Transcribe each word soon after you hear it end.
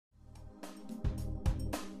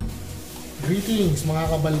Greetings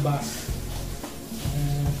mga kabalbas.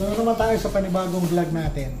 Ito na naman tayo sa panibagong vlog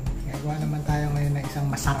natin. Gagawa naman tayo ngayon ng isang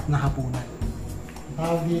masarap na hapunan.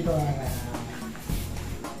 Tawag dito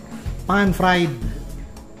pan-fried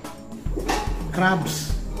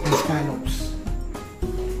crabs and scallops.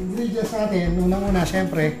 Ingredients natin, unang-una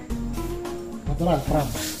syempre natural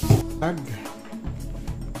crabs,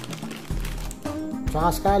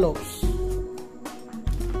 tsaka scallops.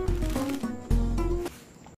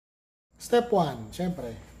 Step 1,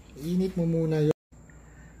 syempre, iinit mo muna yung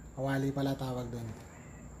kawali pala tawag doon.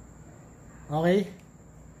 Okay?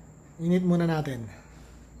 Init muna natin.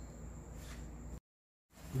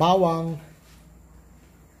 Bawang,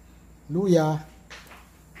 luya.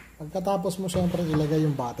 Pagkatapos mo syempre ilagay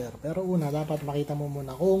yung butter. Pero una, dapat makita mo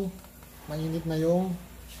muna kung mainit na yung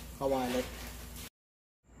kawali.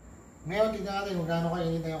 Ngayon, tignan natin kung gaano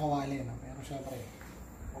kainit na yung kawali. No? Pero syempre,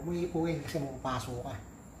 huwag mo ipuin kasi mapapaso ka.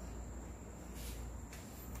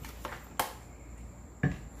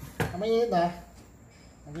 Mainit na,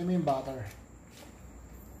 lagyan mo yung butter.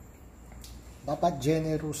 Dapat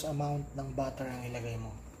generous amount ng butter ang ilagay mo.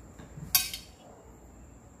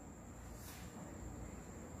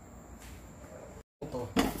 Ito.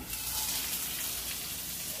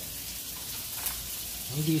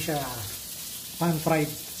 Hindi siya pan-fried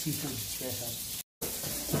seafood special.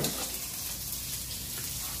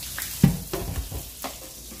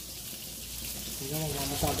 Hindi mo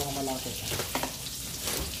masyadong malapit.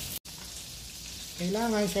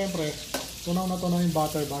 Kailangan syempre tunaw na tunaw yung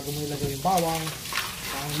butter bago mo ilagay yung bawang,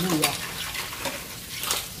 ang luya.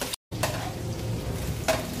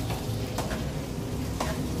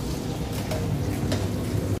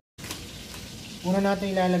 Una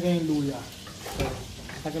natin ilalagay yung luya.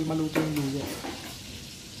 Tagal maluto yung luya.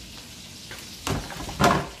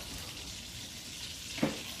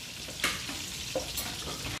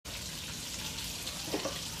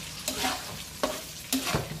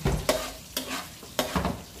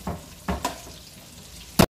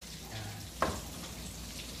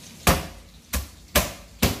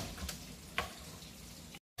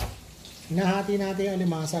 Hinahati natin yung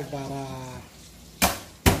alimasag para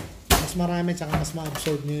mas marami tsaka mas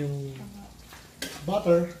ma-absorb niya yung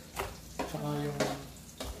butter tsaka yung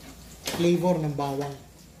flavor ng bawang.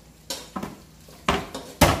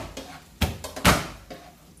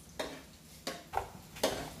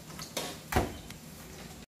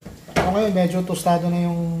 So ngayon medyo tostado na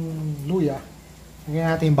yung luya.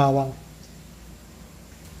 Lagyan natin yung bawang.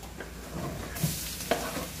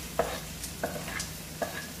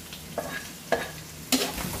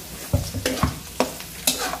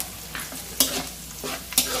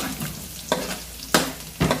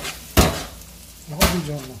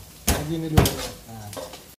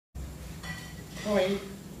 Okay,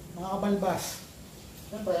 mga kabalbas.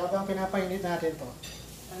 Siyempre, habang pinapainit natin to,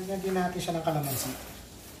 lagyan din natin siya ng kalamansi.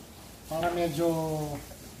 Para medyo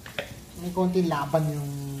may konting laban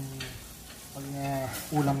yung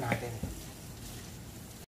ulam natin.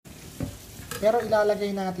 Pero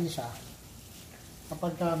ilalagay natin siya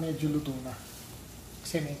kapag medyo luto na.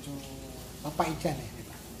 Kasi medyo mapait yan eh, di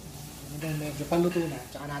ba? Medyo paluto na,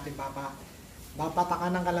 tsaka natin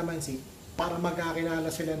papatakan ng kalamansi para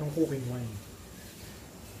magkakilala sila ng cooking wine.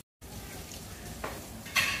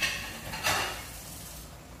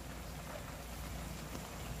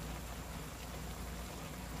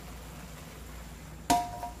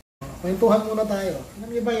 Kwentuhan muna tayo. Alam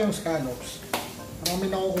niyo ba yung scallops? Marami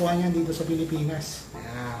nakukuha niyan dito sa Pilipinas.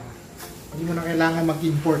 Kaya hindi mo na kailangan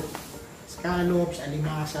mag-import. Scallops,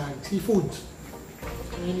 alimasag, seafoods.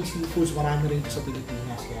 Any seafoods marami rin sa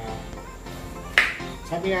Pilipinas. Kaya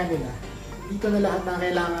sabi nga nila, dito na lahat na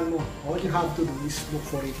kailangan mo. All you have to do is look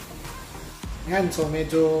for it. Yan, so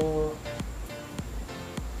medyo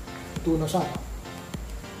ito na siya.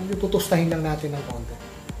 Medyo tutustahin lang natin ng konti.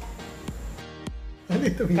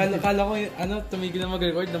 Kala ko tumigil na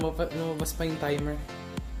mag-record, lumabas pa yung timer.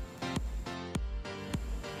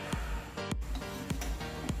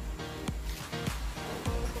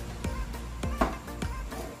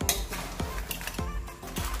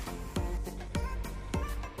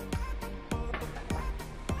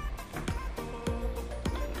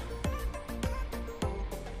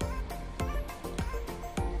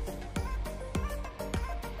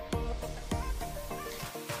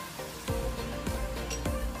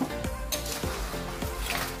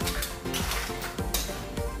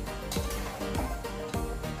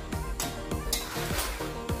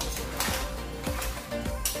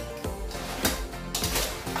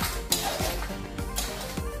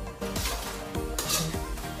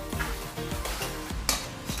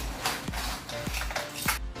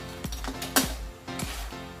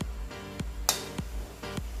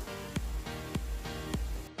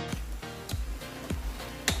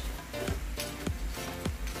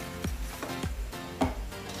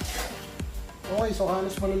 Okay, so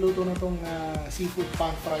halos maluluto na itong seafood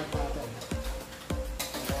pan-fried natin.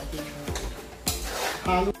 Ating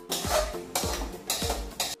halo.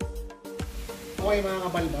 Okay mga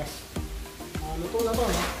kabalbas. Luto na to,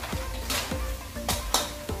 no?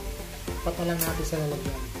 Pat na lang natin sa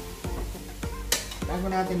lalagyan. Bago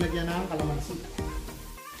natin lagyan ng kalamansi.